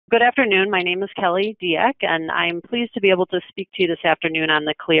Good afternoon. My name is Kelly Dieck, and I'm pleased to be able to speak to you this afternoon on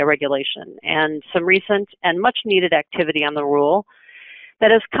the CLIA regulation and some recent and much needed activity on the rule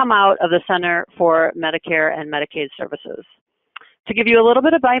that has come out of the Center for Medicare and Medicaid Services. To give you a little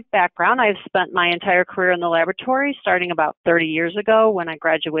bit of my background, I've spent my entire career in the laboratory, starting about 30 years ago when I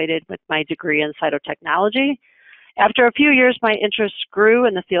graduated with my degree in cytotechnology. After a few years, my interest grew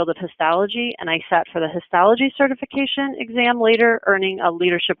in the field of histology, and I sat for the histology certification exam, later earning a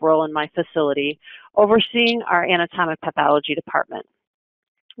leadership role in my facility, overseeing our anatomic pathology department.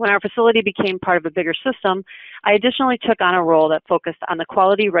 When our facility became part of a bigger system, I additionally took on a role that focused on the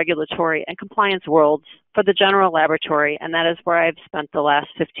quality, regulatory, and compliance worlds for the general laboratory, and that is where I've spent the last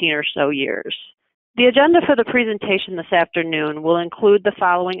 15 or so years. The agenda for the presentation this afternoon will include the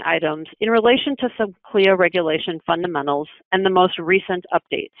following items in relation to some CLIA regulation fundamentals and the most recent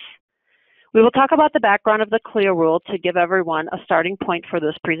updates. We will talk about the background of the CLIA rule to give everyone a starting point for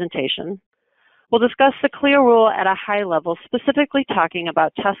this presentation. We'll discuss the CLIA rule at a high level, specifically talking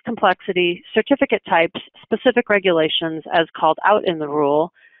about test complexity, certificate types, specific regulations as called out in the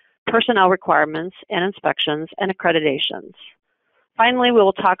rule, personnel requirements and inspections, and accreditations. Finally, we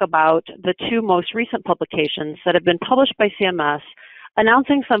will talk about the two most recent publications that have been published by CMS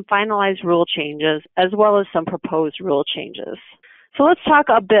announcing some finalized rule changes as well as some proposed rule changes. So let's talk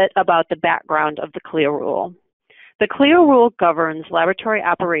a bit about the background of the CLIA rule. The CLIA rule governs laboratory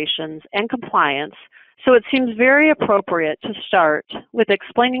operations and compliance, so it seems very appropriate to start with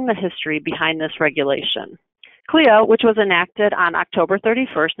explaining the history behind this regulation. CLIA, which was enacted on October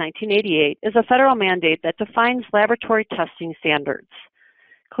 31st, 1988, is a federal mandate that defines laboratory testing standards.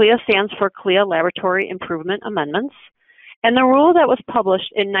 CLIA stands for CLIA Laboratory Improvement Amendments, and the rule that was published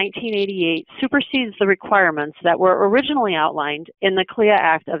in 1988 supersedes the requirements that were originally outlined in the CLIA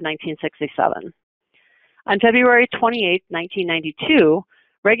Act of 1967. On February 28, 1992,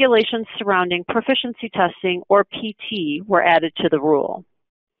 regulations surrounding proficiency testing, or PT, were added to the rule.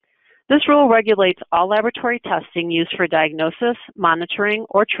 This rule regulates all laboratory testing used for diagnosis, monitoring,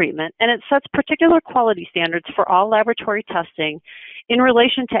 or treatment, and it sets particular quality standards for all laboratory testing in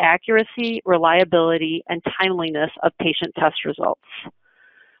relation to accuracy, reliability, and timeliness of patient test results.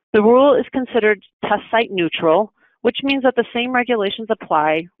 The rule is considered test site neutral, which means that the same regulations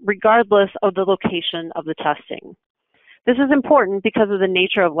apply regardless of the location of the testing. This is important because of the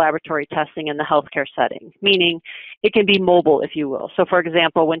nature of laboratory testing in the healthcare setting, meaning it can be mobile, if you will. So for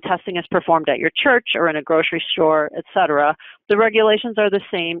example, when testing is performed at your church or in a grocery store, etc., the regulations are the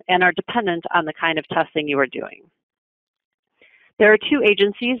same and are dependent on the kind of testing you are doing. There are two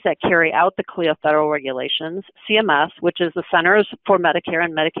agencies that carry out the CLIA federal regulations, CMS, which is the Centers for Medicare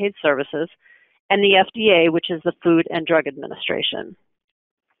and Medicaid Services, and the FDA, which is the Food and Drug Administration.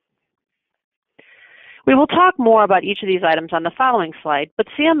 We will talk more about each of these items on the following slide, but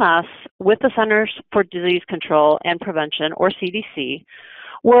CMS, with the Centers for Disease Control and Prevention, or CDC,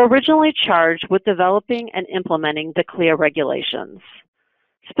 were originally charged with developing and implementing the CLIA regulations.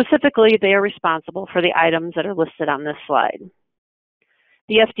 Specifically, they are responsible for the items that are listed on this slide.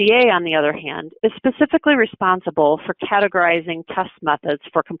 The FDA, on the other hand, is specifically responsible for categorizing test methods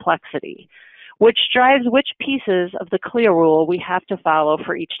for complexity, which drives which pieces of the CLIA rule we have to follow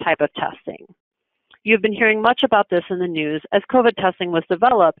for each type of testing. You've been hearing much about this in the news as COVID testing was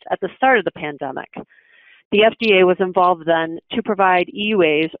developed at the start of the pandemic. The FDA was involved then to provide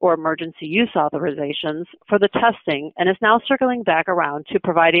EUAs, or emergency use authorizations, for the testing and is now circling back around to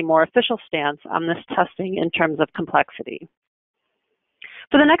provide a more official stance on this testing in terms of complexity.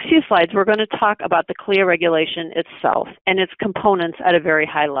 For the next few slides, we're going to talk about the CLIA regulation itself and its components at a very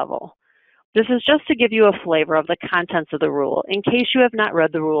high level. This is just to give you a flavor of the contents of the rule in case you have not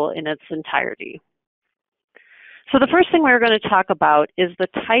read the rule in its entirety. So the first thing we're going to talk about is the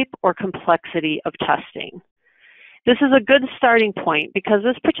type or complexity of testing. This is a good starting point because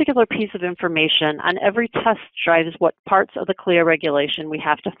this particular piece of information on every test drives what parts of the CLIA regulation we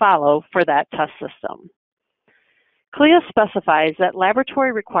have to follow for that test system. CLIA specifies that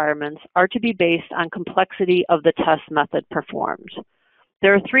laboratory requirements are to be based on complexity of the test method performed.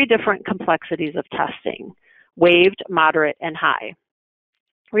 There are three different complexities of testing: waived, moderate, and high.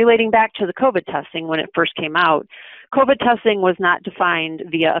 Relating back to the COVID testing when it first came out, COVID testing was not defined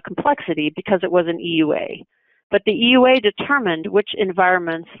via a complexity because it was an EUA, but the EUA determined which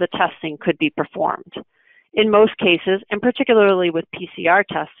environments the testing could be performed. In most cases, and particularly with PCR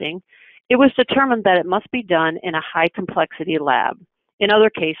testing, it was determined that it must be done in a high complexity lab. In other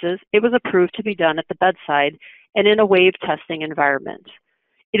cases, it was approved to be done at the bedside and in a waived testing environment.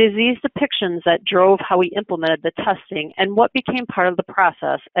 It is these depictions that drove how we implemented the testing and what became part of the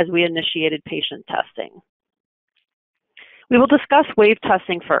process as we initiated patient testing. We will discuss wave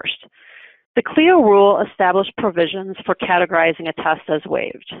testing first. The CLIA rule established provisions for categorizing a test as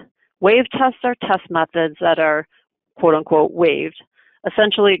waived. Wave tests are test methods that are, quote unquote, waived,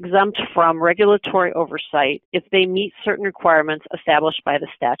 essentially exempt from regulatory oversight if they meet certain requirements established by the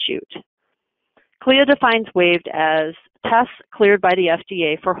statute. CLIA defines waived as tests cleared by the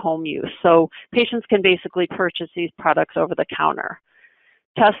FDA for home use, so patients can basically purchase these products over the counter.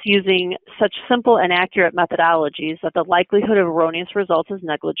 Tests using such simple and accurate methodologies that the likelihood of erroneous results is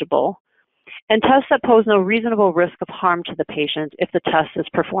negligible, and tests that pose no reasonable risk of harm to the patient if the test is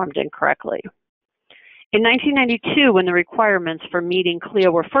performed incorrectly. In 1992, when the requirements for meeting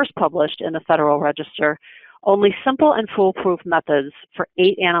CLIA were first published in the Federal Register, only simple and foolproof methods for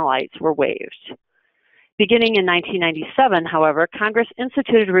 8 analytes were waived. Beginning in 1997, however, Congress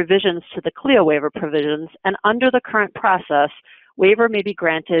instituted revisions to the CLIA waiver provisions, and under the current process, waiver may be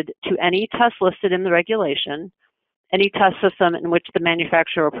granted to any test listed in the regulation, any test system in which the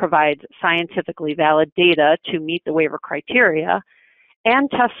manufacturer provides scientifically valid data to meet the waiver criteria,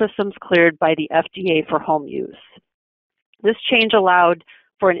 and test systems cleared by the FDA for home use. This change allowed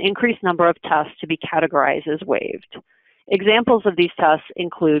for an increased number of tests to be categorized as waived. Examples of these tests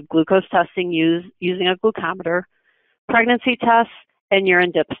include glucose testing using a glucometer, pregnancy tests, and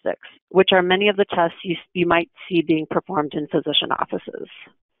urine dipsticks, which are many of the tests you might see being performed in physician offices.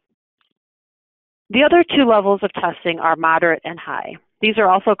 The other 2 levels of testing are moderate and high. These are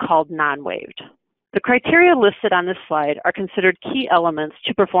also called non-waived. The criteria listed on this slide are considered key elements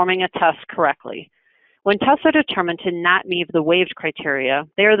to performing a test correctly. When tests are determined to not meet the waived criteria,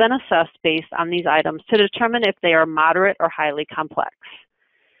 they are then assessed based on these items to determine if they are moderate or highly complex.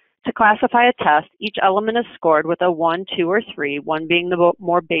 To classify a test, each element is scored with a 1, 2, or 3, 1 being the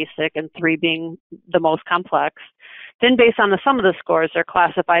more basic and 3 being the most complex. Then based on the sum of the scores, they're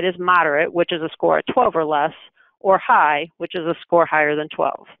classified as moderate, which is a score at 12 or less, or high, which is a score higher than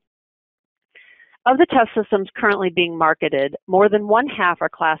 12. Of the test systems currently being marketed, more than 1/2 are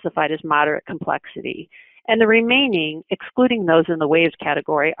classified as moderate complexity, and the remaining, excluding those in the waived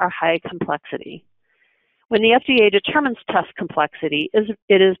category, are high complexity. When the FDA determines test complexity,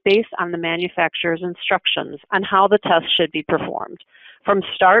 it is based on the manufacturer's instructions on how the test should be performed, from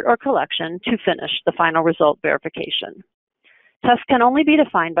start or collection to finish, the final result verification. Tests can only be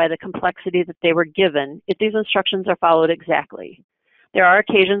defined by the complexity that they were given if these instructions are followed exactly. There are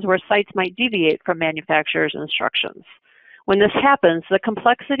occasions where sites might deviate from manufacturer's instructions. When this happens, the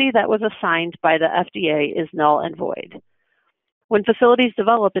complexity that was assigned by the FDA is null and void. When facilities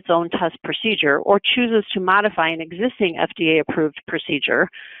develop its own test procedure or chooses to modify an existing FDA-approved procedure,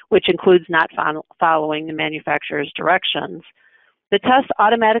 which includes not following the manufacturer's directions, the test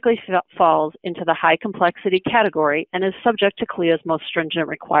automatically falls into the high complexity category and is subject to CLIA's most stringent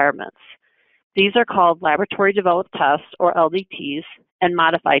requirements. These are called laboratory developed tests, or LDTs, and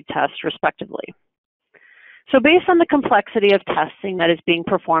modified tests, respectively. So based on the complexity of testing that is being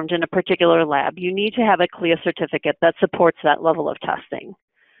performed in a particular lab, you need to have a CLIA certificate that supports that level of testing.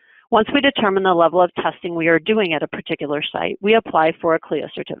 Once we determine the level of testing we are doing at a particular site, we apply for a CLIA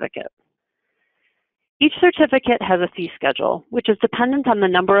certificate. Each certificate has a fee schedule, which is dependent on the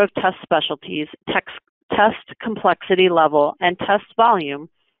number of test specialties, test complexity level, and test volume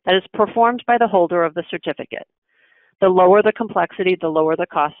that is performed by the holder of the certificate. The lower the complexity, the lower the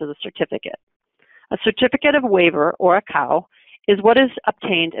cost of the certificate. A certificate of waiver, or a COW, is what is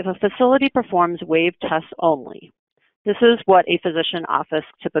obtained if a facility performs waived tests only. This is what a physician office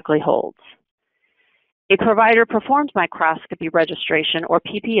typically holds. A provider performed microscopy registration, or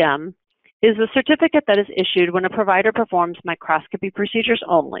PPM, is the certificate that is issued when a provider performs microscopy procedures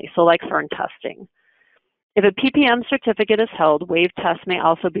only, so like Fern testing. If a PPM certificate is held, waived tests may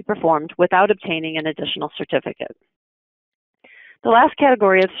also be performed without obtaining an additional certificate. The last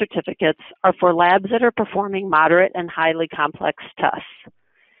category of certificates are for labs that are performing moderate and highly complex tests.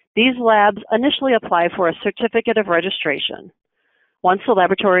 These labs initially apply for a certificate of registration. Once the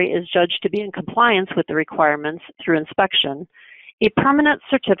laboratory is judged to be in compliance with the requirements through inspection, a permanent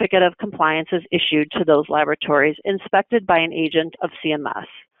certificate of compliance is issued to those laboratories inspected by an agent of CMS,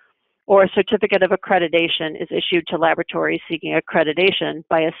 or a certificate of accreditation is issued to laboratories seeking accreditation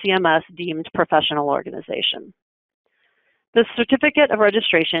by a CMS-deemed professional organization. The certificate of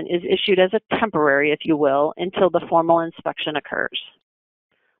registration is issued as a temporary, if you will, until the formal inspection occurs.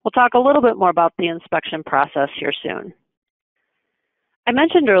 We'll talk a little bit more about the inspection process here soon. I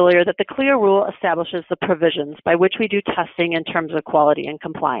mentioned earlier that the CLIA rule establishes the provisions by which we do testing in terms of quality and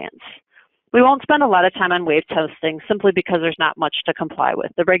compliance. We won't spend a lot of time on wave testing simply because there's not much to comply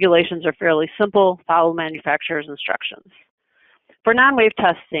with. The regulations are fairly simple, follow manufacturer's instructions. For non-wave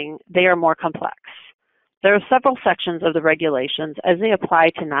testing, they are more complex. There are several sections of the regulations as they apply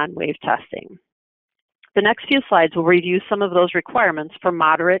to non-wave testing. The next few slides will review some of those requirements for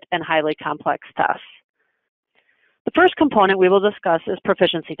moderate and highly complex tests. The first component we will discuss is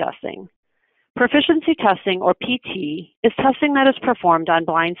proficiency testing. Proficiency testing, or PT, is testing that is performed on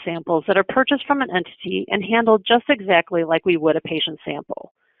blind samples that are purchased from an entity and handled just exactly like we would a patient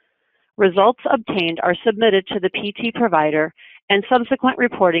sample. Results obtained are submitted to the PT provider, and subsequent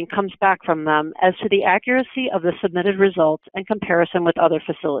reporting comes back from them as to the accuracy of the submitted results in comparison with other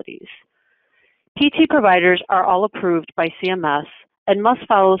facilities. PT providers are all approved by CMS and must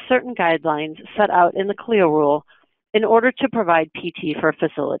follow certain guidelines set out in the CLIA rule in order to provide PT for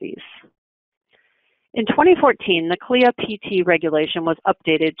facilities. In 2014, the CLIA PT regulation was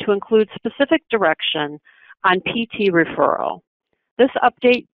updated to include specific direction on PT referral. This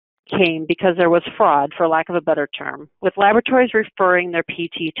update came because there was fraud, for lack of a better term, with laboratories referring their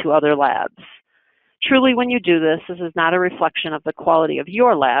PT to other labs. Truly, when you do this is not a reflection of the quality of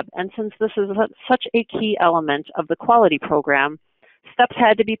your lab, and since this is such a key element of the quality program, steps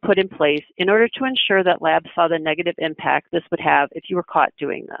had to be put in place in order to ensure that labs saw the negative impact this would have if you were caught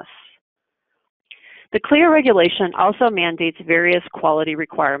doing this. The CLIA regulation also mandates various quality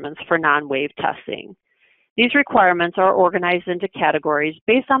requirements for non-wave testing. These requirements are organized into categories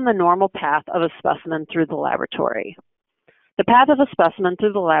based on the normal path of a specimen through the laboratory. The path of a specimen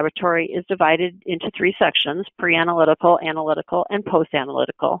through the laboratory is divided into 3 sections: pre-analytical, analytical, and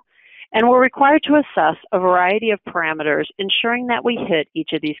post-analytical, and we're required to assess a variety of parameters, ensuring that we hit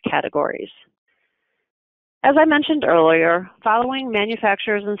each of these categories. As I mentioned earlier, following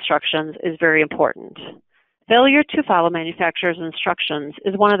manufacturer's instructions is very important. Failure to follow manufacturer's instructions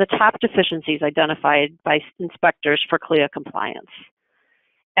is one of the top deficiencies identified by inspectors for CLIA compliance.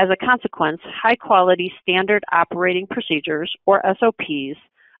 As a consequence, high-quality standard operating procedures, or SOPs,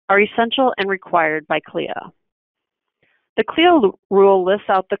 are essential and required by CLIA. The CLIA rule lists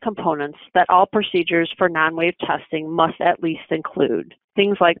out the components that all procedures for non-wave testing must at least include.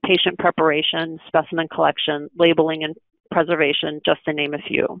 Things like patient preparation, specimen collection, labeling, and preservation, just to name a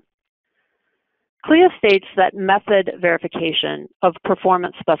few. CLIA states that method verification of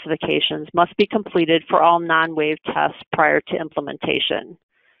performance specifications must be completed for all non-wave tests prior to implementation.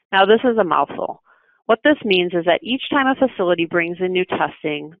 Now, this is a mouthful. What this means is that each time a facility brings in new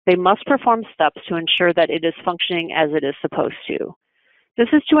testing, they must perform steps to ensure that it is functioning as it is supposed to. This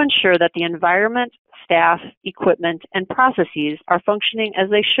is to ensure that the environment, staff, equipment, and processes are functioning as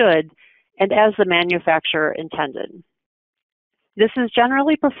they should and as the manufacturer intended. This is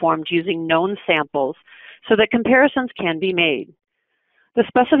generally performed using known samples so that comparisons can be made. The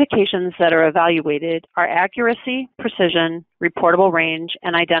specifications that are evaluated are accuracy, precision, reportable range,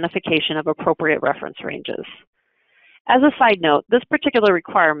 and identification of appropriate reference ranges. As a side note, this particular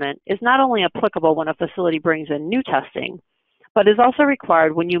requirement is not only applicable when a facility brings in new testing, but is also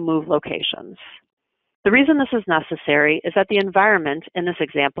required when you move locations. The reason this is necessary is that the environment in this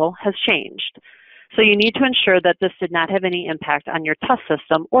example has changed. So you need to ensure that this did not have any impact on your test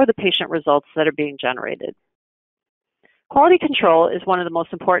system or the patient results that are being generated. Quality control is one of the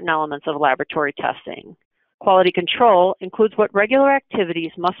most important elements of laboratory testing. Quality control includes what regular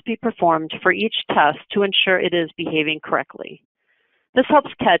activities must be performed for each test to ensure it is behaving correctly. This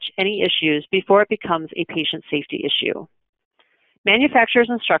helps catch any issues before it becomes a patient safety issue. Manufacturer's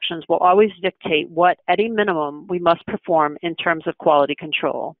instructions will always dictate what, at a minimum, we must perform in terms of quality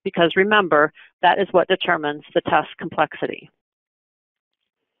control, because remember, that is what determines the test complexity.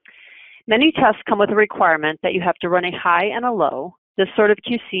 Many tests come with a requirement that you have to run a high and a low. This sort of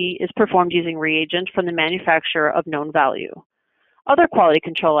QC is performed using reagent from the manufacturer of known value. Other quality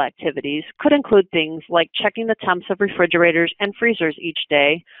control activities could include things like checking the temps of refrigerators and freezers each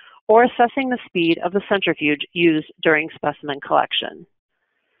day, or assessing the speed of the centrifuge used during specimen collection.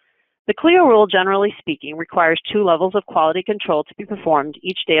 The CLIA rule, generally speaking, requires 2 levels of quality control to be performed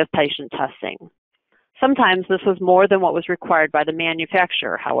each day of patient testing. Sometimes this was more than what was required by the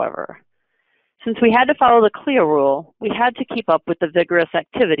manufacturer, however. Since we had to follow the CLIA rule, we had to keep up with the vigorous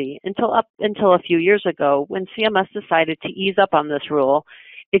activity until a few years ago when CMS decided to ease up on this rule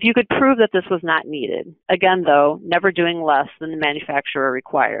if you could prove that this was not needed. Again, though, never doing less than the manufacturer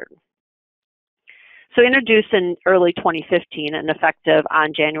required. So introduced in early 2015 and effective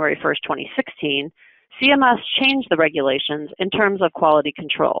on January 1st, 2016, CMS changed the regulations in terms of quality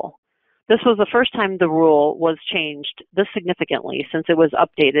control. This was the first time the rule was changed this significantly since it was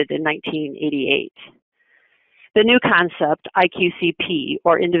updated in 1988. The new concept, IQCP,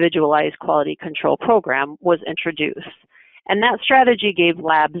 or Individualized Quality Control Program, was introduced. And that strategy gave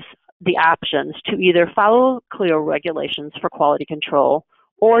labs the options to either follow CLIA regulations for quality control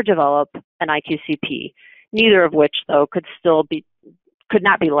or develop an IQCP, neither of which, though, could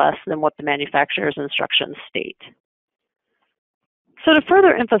not be less than what the manufacturer's instructions state. So to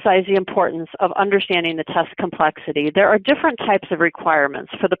further emphasize the importance of understanding the test complexity, there are different types of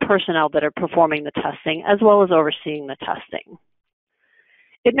requirements for the personnel that are performing the testing as well as overseeing the testing.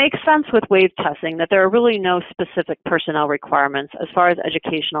 It makes sense with wave testing that there are really no specific personnel requirements as far as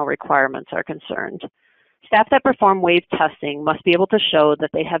educational requirements are concerned. Staff that perform wave testing must be able to show that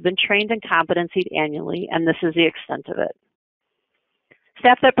they have been trained and competencied annually, and this is the extent of it.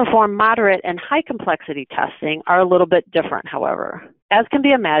 Staff that perform moderate and high complexity testing are a little bit different, however. As can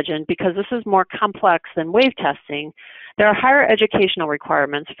be imagined, because this is more complex than wave testing, there are higher educational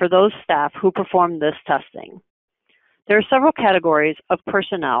requirements for those staff who perform this testing. There are several categories of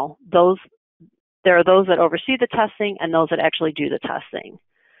personnel. There are those that oversee the testing and those that actually do the testing.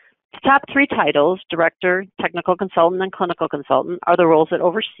 The top three titles, director, technical consultant, and clinical consultant, are the roles that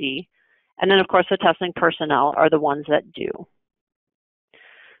oversee, and then of course the testing personnel are the ones that do.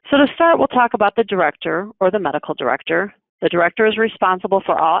 So to start, we'll talk about the director or the medical director. The director is responsible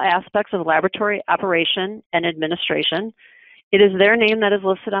for all aspects of laboratory operation and administration. It is their name that is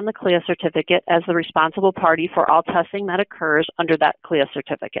listed on the CLIA certificate as the responsible party for all testing that occurs under that CLIA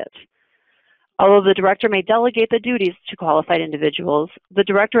certificate. Although the director may delegate the duties to qualified individuals, the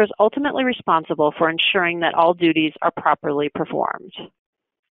director is ultimately responsible for ensuring that all duties are properly performed.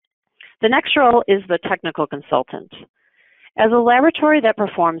 The next role is the technical consultant. As a laboratory that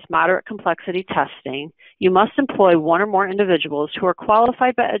performs moderate complexity testing, you must employ one or more individuals who are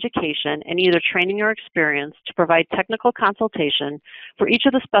qualified by education and either training or experience to provide technical consultation for each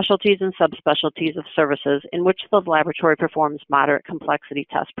of the specialties and subspecialties of services in which the laboratory performs moderate complexity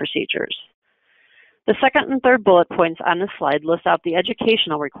test procedures. The second and third bullet points on this slide list out the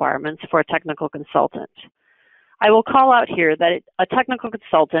educational requirements for a technical consultant. I will call out here that a technical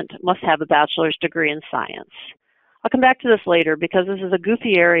consultant must have a bachelor's degree in science. I'll come back to this later because this is a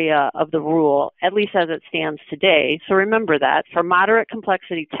goofy area of the rule, at least as it stands today. So remember that for moderate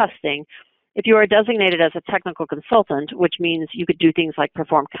complexity testing, if you are designated as a technical consultant, which means you could do things like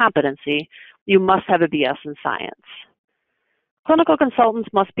perform competency, you must have a BS in science. Clinical consultants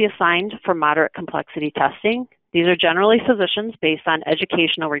must be assigned for moderate complexity testing. These are generally physicians based on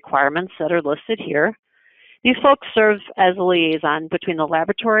educational requirements that are listed here. These folks serve as a liaison between the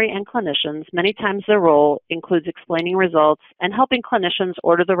laboratory and clinicians. Many times their role includes explaining results and helping clinicians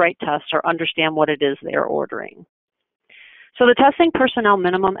order the right test or understand what it is they are ordering. So the testing personnel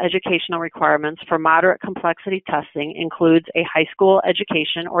minimum educational requirements for moderate complexity testing includes a high school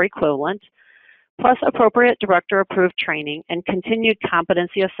education or equivalent, plus appropriate director-approved training and continued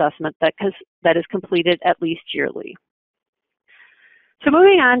competency assessment that is completed at least yearly. So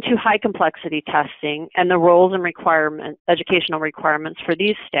moving on to high complexity testing and the roles and educational requirements for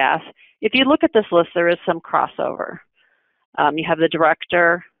these staff, if you look at this list, there is some crossover. You have the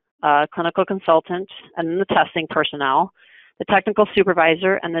director, clinical consultant, and then the testing personnel, the technical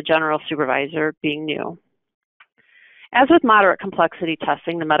supervisor, and the general supervisor being new. As with moderate complexity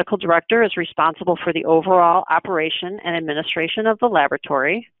testing, the medical director is responsible for the overall operation and administration of the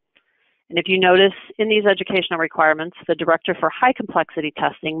laboratory. And if you notice in these educational requirements, the director for high complexity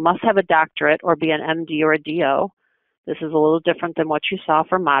testing must have a doctorate or be an MD or a DO. This is a little different than what you saw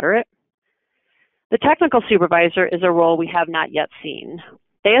for moderate. The technical supervisor is a role we have not yet seen.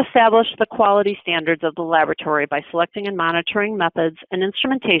 They establish the quality standards of the laboratory by selecting and monitoring methods and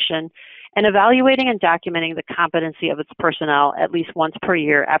instrumentation and evaluating and documenting the competency of its personnel at least once per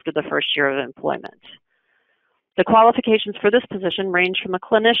year after the first year of employment. The qualifications for this position range from a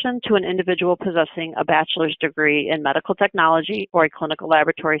clinician to an individual possessing a bachelor's degree in medical technology or a clinical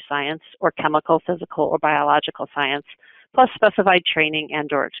laboratory science or chemical, physical, or biological science, plus specified training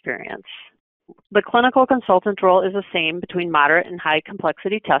and/or experience. The clinical consultant role is the same between moderate and high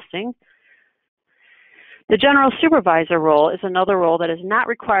complexity testing. The general supervisor role is another role that is not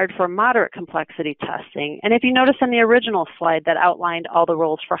required for moderate complexity testing. And if you notice in the original slide that outlined all the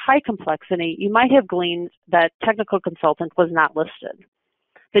roles for high complexity, you might have gleaned that technical consultant was not listed.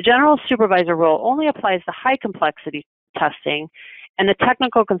 The general supervisor role only applies to high complexity testing, and the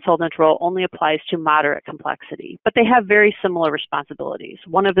technical consultant role only applies to moderate complexity. But they have very similar responsibilities,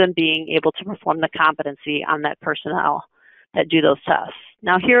 one of them being able to perform the competency on that personnel that do those tests.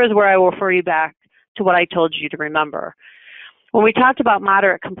 Now here is where I will refer you back to what I told you to remember. When we talked about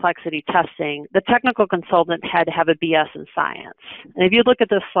moderate complexity testing, the technical consultant had to have a BS in science. And if you look at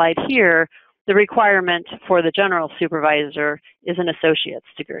this slide here, the requirement for the general supervisor is an associate's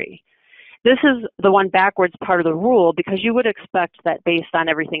degree. This is the one backwards part of the rule because you would expect that based on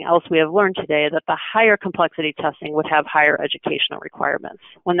everything else we have learned today that the higher complexity testing would have higher educational requirements,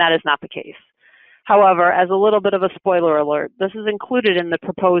 when that is not the case. However, as a little bit of a spoiler alert, this is included in the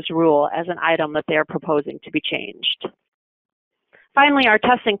proposed rule as an item that they are proposing to be changed. Finally, our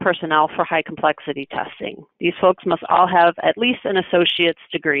testing personnel for high complexity testing. These folks must all have at least an associate's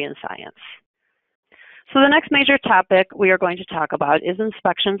degree in science. So the next major topic we are going to talk about is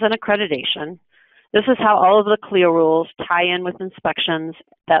inspections and accreditation. This is how all of the CLIA rules tie in with inspections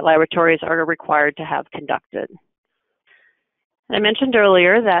that laboratories are required to have conducted. I mentioned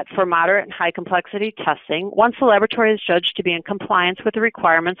earlier that for moderate and high complexity testing, once the laboratory is judged to be in compliance with the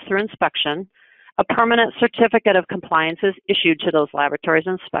requirements through inspection, a permanent certificate of compliance is issued to those laboratories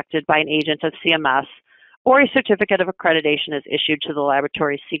inspected by an agent of CMS, or a certificate of accreditation is issued to the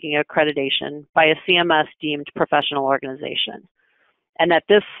laboratory seeking accreditation by a CMS-deemed professional organization, and that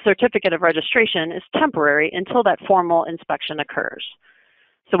this certificate of registration is temporary until that formal inspection occurs.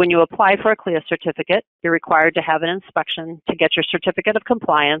 So when you apply for a CLIA certificate, you're required to have an inspection to get your certificate of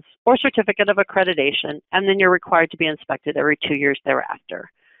compliance or certificate of accreditation, and then you're required to be inspected every 2 years thereafter.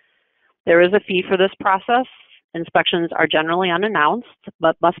 There is a fee for this process. Inspections are generally unannounced,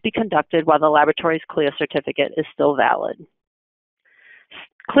 but must be conducted while the laboratory's CLIA certificate is still valid.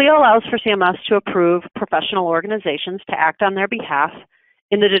 CLIA allows for CMS to approve professional organizations to act on their behalf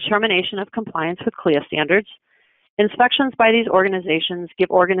in the determination of compliance with CLIA standards. Inspections by these organizations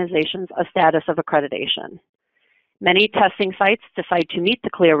give organizations a status of accreditation. Many testing sites decide to meet the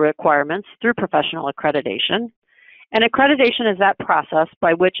CLIA requirements through professional accreditation, and accreditation is that process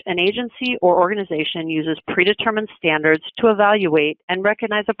by which an agency or organization uses predetermined standards to evaluate and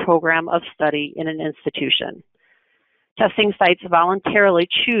recognize a program of study in an institution. Testing sites voluntarily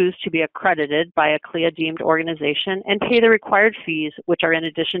choose to be accredited by a CLIA-deemed organization and pay the required fees, which are in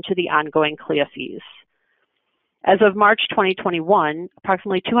addition to the ongoing CLIA fees. As of March 2021,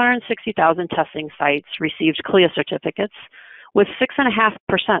 approximately 260,000 testing sites received CLIA certificates, with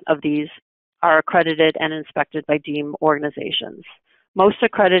 6.5% of these are accredited and inspected by deemed organizations. Most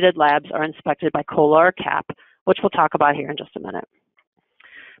accredited labs are inspected by COLA or CAP, which we'll talk about here in just a minute.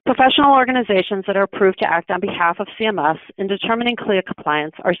 Professional organizations that are approved to act on behalf of CMS in determining CLIA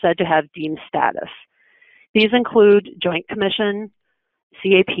compliance are said to have deemed status. These include Joint Commission,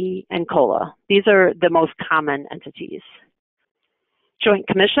 CAP, and COLA. These are the most common entities. Joint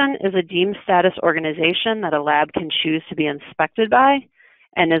Commission is a deemed status organization that a lab can choose to be inspected by,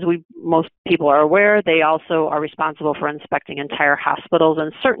 and as most people are aware, they also are responsible for inspecting entire hospitals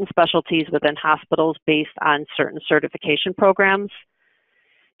and certain specialties within hospitals based on certain certification programs.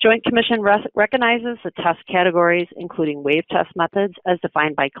 Joint Commission recognizes the test categories, including wave test methods, as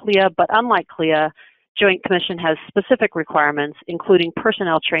defined by CLIA, but unlike CLIA, Joint Commission has specific requirements, including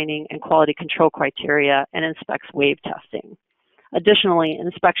personnel training and quality control criteria, and inspects wave testing. Additionally,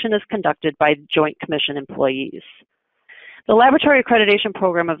 inspection is conducted by Joint Commission employees. The Laboratory Accreditation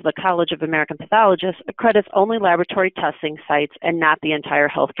Program of the College of American Pathologists accredits only laboratory testing sites and not the entire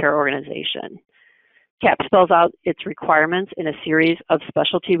healthcare organization. CAP spells out its requirements in a series of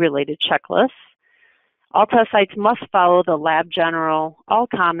specialty-related checklists. All test sites must follow the Lab General, All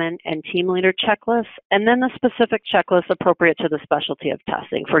Common, and Team Leader checklists, and then the specific checklists appropriate to the specialty of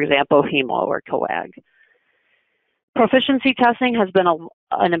testing, for example, hemo or coag. Proficiency testing has been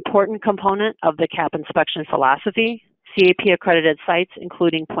an important component of the CAP inspection philosophy. CAP-accredited sites,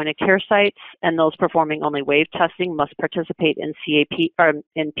 including point-of-care sites, and those performing only wave testing must participate in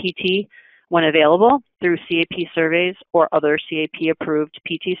in PT when available through CAP surveys or other CAP-approved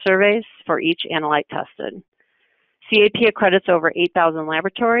PT surveys for each analyte tested. CAP accredits over 8,000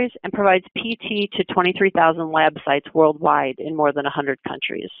 laboratories and provides PT to 23,000 lab sites worldwide in more than 100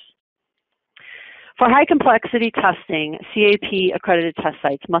 countries. For high complexity testing, CAP accredited test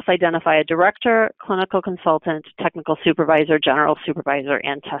sites must identify a director, clinical consultant, technical supervisor, general supervisor,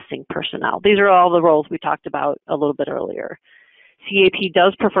 and testing personnel. These are all the roles we talked about a little bit earlier. CAP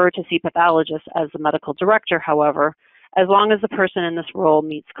does prefer to see pathologists as the medical director, however, as long as the person in this role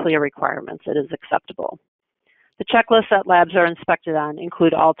meets CLIA requirements, it is acceptable. The checklists that labs are inspected on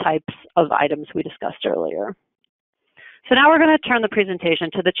include all types of items we discussed earlier. So now we're going to turn the presentation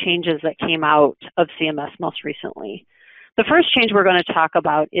to the changes that came out of CMS most recently. The first change we're going to talk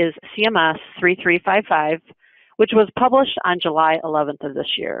about is CMS 3355, which was published on July 11th of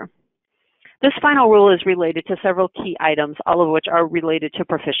this year. This final rule is related to several key items, all of which are related to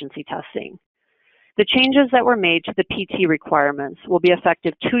proficiency testing. The changes that were made to the PT requirements will be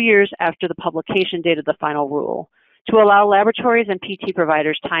effective 2 years after the publication date of the final rule to allow laboratories and PT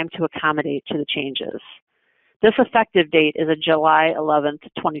providers time to accommodate to the changes. This effective date is July 11th,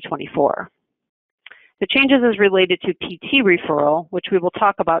 2024. The changes is related to PT referral, which we will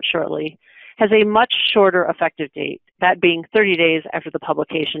talk about shortly, has a much shorter effective date, that being 30 days after the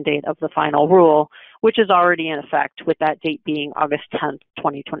publication date of the final rule, which is already in effect, with that date being August 10th,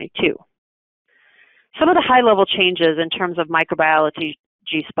 2022. Some of the high-level changes in terms of microbiology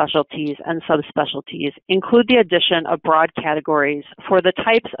specialties and subspecialties include the addition of broad categories for the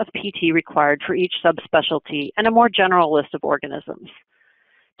types of PT required for each subspecialty and a more general list of organisms.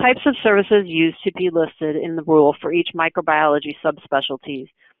 Types of services used to be listed in the rule for each microbiology subspecialties,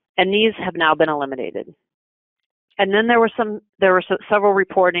 and these have now been eliminated. And then there were several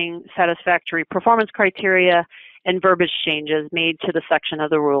reporting satisfactory performance criteria and verbiage changes made to the section of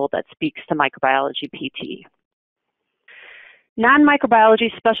the rule that speaks to microbiology PT.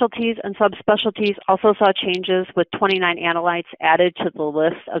 Non-microbiology specialties and subspecialties also saw changes, with 29 analytes added to the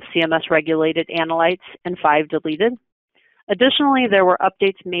list of CMS-regulated analytes and 5 deleted. Additionally, there were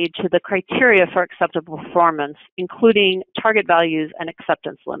updates made to the criteria for acceptable performance, including target values and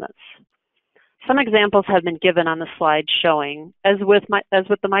acceptance limits. Some examples have been given on the slide showing, as with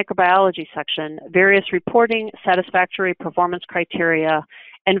the microbiology section, various reporting, satisfactory performance criteria,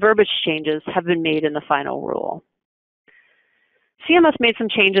 and verbiage changes have been made in the final rule. CMS made some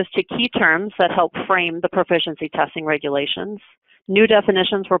changes to key terms that help frame the proficiency testing regulations. New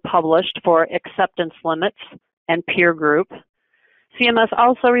definitions were published for acceptance limits and peer group. CMS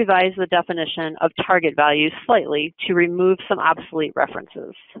also revised the definition of target values slightly to remove some obsolete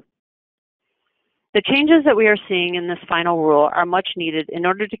references. The changes that we are seeing in this final rule are much needed in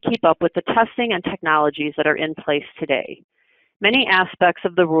order to keep up with the testing and technologies that are in place today. Many aspects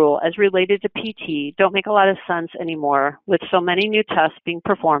of the rule as related to PT don't make a lot of sense anymore, with so many new tests being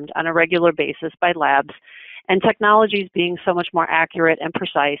performed on a regular basis by labs and technologies being so much more accurate and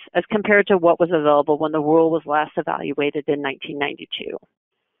precise as compared to what was available when the rule was last evaluated in 1992.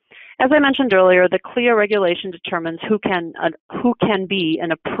 As I mentioned earlier, the CLIA regulation determines who can be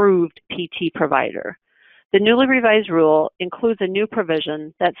an approved PT provider. The newly revised rule includes a new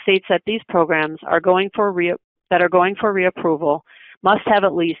provision that states that these programs that are going for reapproval must have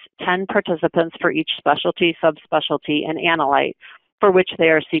at least 10 participants for each specialty, subspecialty, and analyte for which they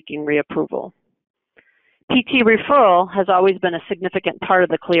are seeking reapproval. PT referral has always been a significant part of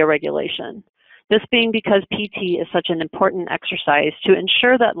the CLIA regulation. This being because PT is such an important exercise to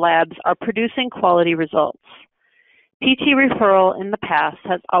ensure that labs are producing quality results. PT referral in the past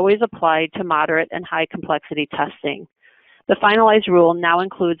has always applied to moderate and high complexity testing. The finalized rule now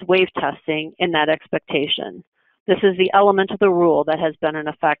includes wave testing in that expectation. This is the element of the rule that has been in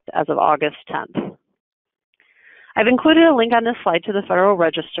effect as of August 10th. I've included a link on this slide to the Federal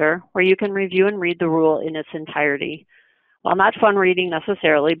Register where you can review and read the rule in its entirety. While not fun reading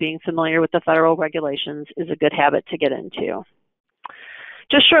necessarily, being familiar with the federal regulations is a good habit to get into.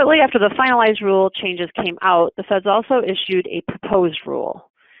 Just shortly after the finalized rule changes came out, the feds also issued a proposed rule.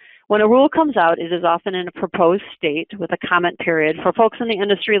 When a rule comes out, it is often in a proposed state with a comment period for folks in the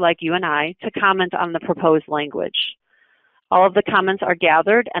industry like you and I to comment on the proposed language. All of the comments are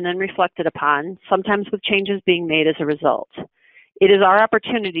gathered and then reflected upon, sometimes with changes being made as a result. It is our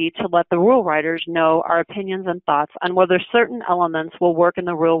opportunity to let the rule writers know our opinions and thoughts on whether certain elements will work in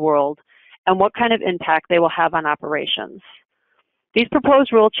the real world and what kind of impact they will have on operations. These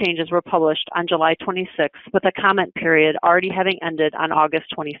proposed rule changes were published on July 26th, with a comment period already having ended on August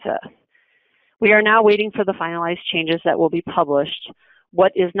 25th. We are now waiting for the finalized changes that will be published,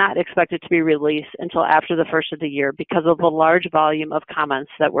 what is not expected to be released until after the first of the year because of the large volume of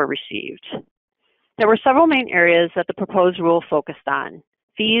comments that were received. There were several main areas that the proposed rule focused on: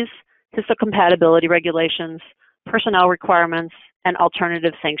 fees, histocompatibility regulations, personnel requirements, and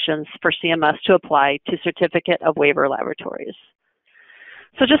alternative sanctions for CMS to apply to certificate of waiver laboratories.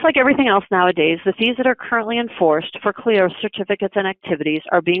 So just like everything else nowadays, the fees that are currently enforced for CLIA certificates and activities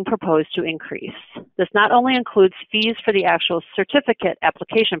are being proposed to increase. This not only includes fees for the actual certificate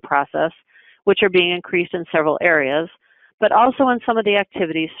application process, which are being increased in several areas, but also in some of the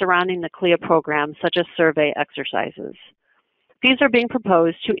activities surrounding the CLIA program, such as survey exercises. Fees are being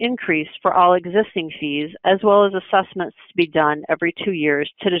proposed to increase for all existing fees, as well as assessments to be done every 2 years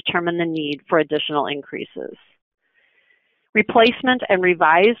to determine the need for additional increases. Replacement and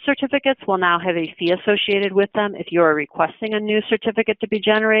revised certificates will now have a fee associated with them if you are requesting a new certificate to be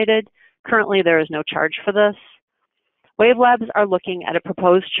generated. Currently, there is no charge for this. Wave labs are looking at a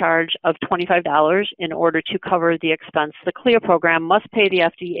proposed charge of $25 in order to cover the expense the CLIA program must pay the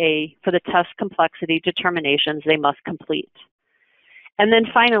FDA for the test complexity determinations they must complete. And then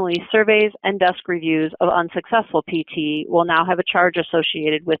finally, surveys and desk reviews of unsuccessful PT will now have a charge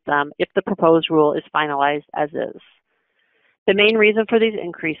associated with them if the proposed rule is finalized as is. The main reason for these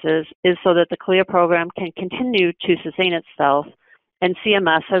increases is so that the CLIA program can continue to sustain itself and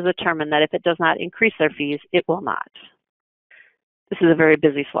CMS has determined that if it does not increase their fees, it will not. This is a very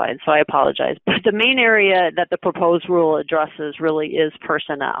busy slide, so I apologize. But the main area that the proposed rule addresses really is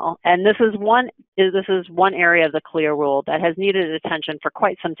personnel. And this is one area of the CLIA rule that has needed attention for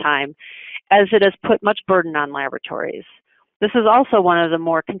quite some time, as it has put much burden on laboratories. This is also one of the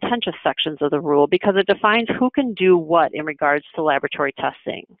more contentious sections of the rule because it defines who can do what in regards to laboratory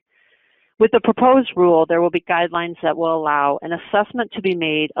testing. With the proposed rule, there will be guidelines that will allow an assessment to be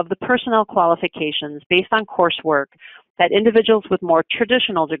made of the personnel qualifications based on coursework that individuals with more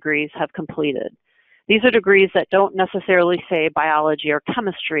traditional degrees have completed. These are degrees that don't necessarily say biology or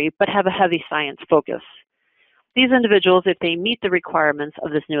chemistry, but have a heavy science focus. These individuals, if they meet the requirements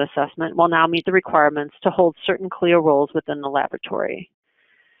of this new assessment, will now meet the requirements to hold certain CLIA roles within the laboratory.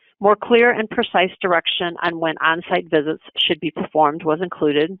 More clear and precise direction on when on-site visits should be performed was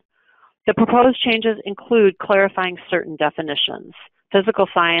included. The proposed changes include clarifying certain definitions. Physical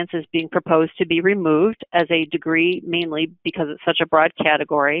science is being proposed to be removed as a degree, mainly because it's such a broad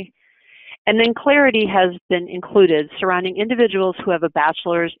category. And then clarity has been included surrounding individuals who have a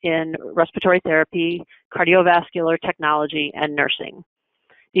bachelor's in respiratory therapy, cardiovascular technology, and nursing.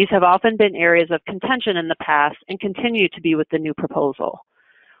 These have often been areas of contention in the past and continue to be with the new proposal.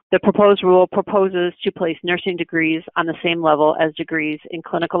 The proposed rule proposes to place nursing degrees on the same level as degrees in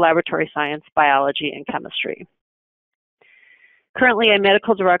clinical laboratory science, biology, and chemistry. Currently, a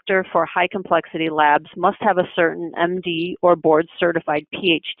medical director for high complexity labs must have a certain MD or board certified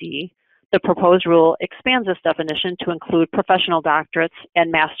PhD. The proposed rule expands this definition to include professional doctorates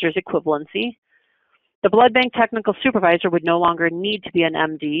and master's equivalency. The blood bank technical supervisor would no longer need to be an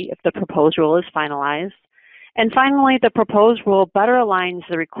MD if the proposed rule is finalized. And finally, the proposed rule better aligns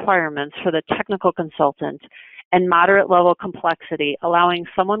the requirements for the technical consultant and moderate level complexity, allowing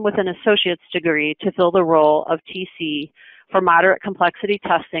someone with an associate's degree to fill the role of TC for moderate complexity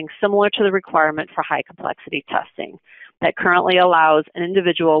testing, similar to the requirement for high complexity testing that currently allows an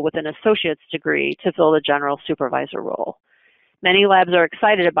individual with an associate's degree to fill the general supervisor role. Many labs are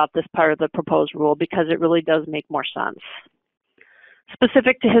excited about this part of the proposed rule because it really does make more sense.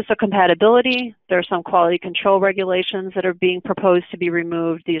 Specific to histocompatibility, there are some quality control regulations that are being proposed to be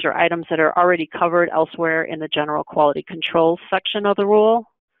removed. These are items that are already covered elsewhere in the general quality controls section of the rule.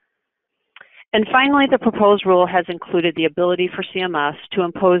 And finally, the proposed rule has included the ability for CMS to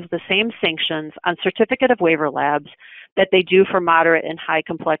impose the same sanctions on certificate of waiver labs that they do for moderate and high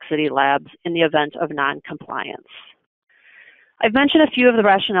complexity labs in the event of non-compliance. I've mentioned a few of the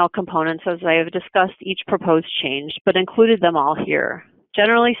rationale components as I have discussed each proposed change, but included them all here.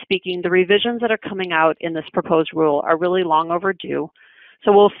 Generally speaking, the revisions that are coming out in this proposed rule are really long overdue,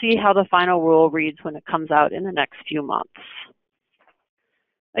 so we'll see how the final rule reads when it comes out in the next few months.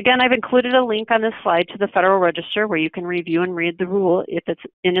 Again, I've included a link on this slide to the Federal Register where you can review and read the rule if it's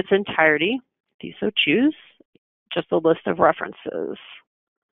in its entirety, if you so choose, just a list of references.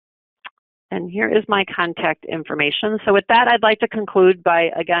 And here is my contact information. So with that, I'd like to conclude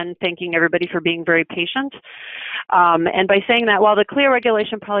by, again, thanking everybody for being very patient. And by saying that while the CLIA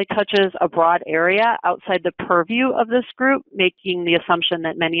regulation probably touches a broad area outside the purview of this group, making the assumption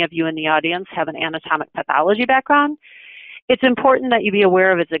that many of you in the audience have an anatomic pathology background, it's important that you be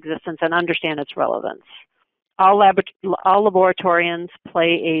aware of its existence and understand its relevance. All laboratorians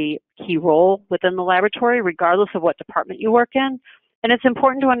play a key role within the laboratory, regardless of what department you work in. And it's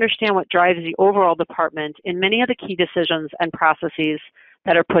important to understand what drives the overall department in many of the key decisions and processes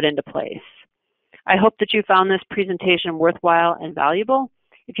that are put into place. I hope that you found this presentation worthwhile and valuable.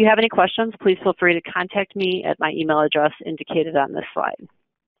 If you have any questions, please feel free to contact me at my email address indicated on this slide.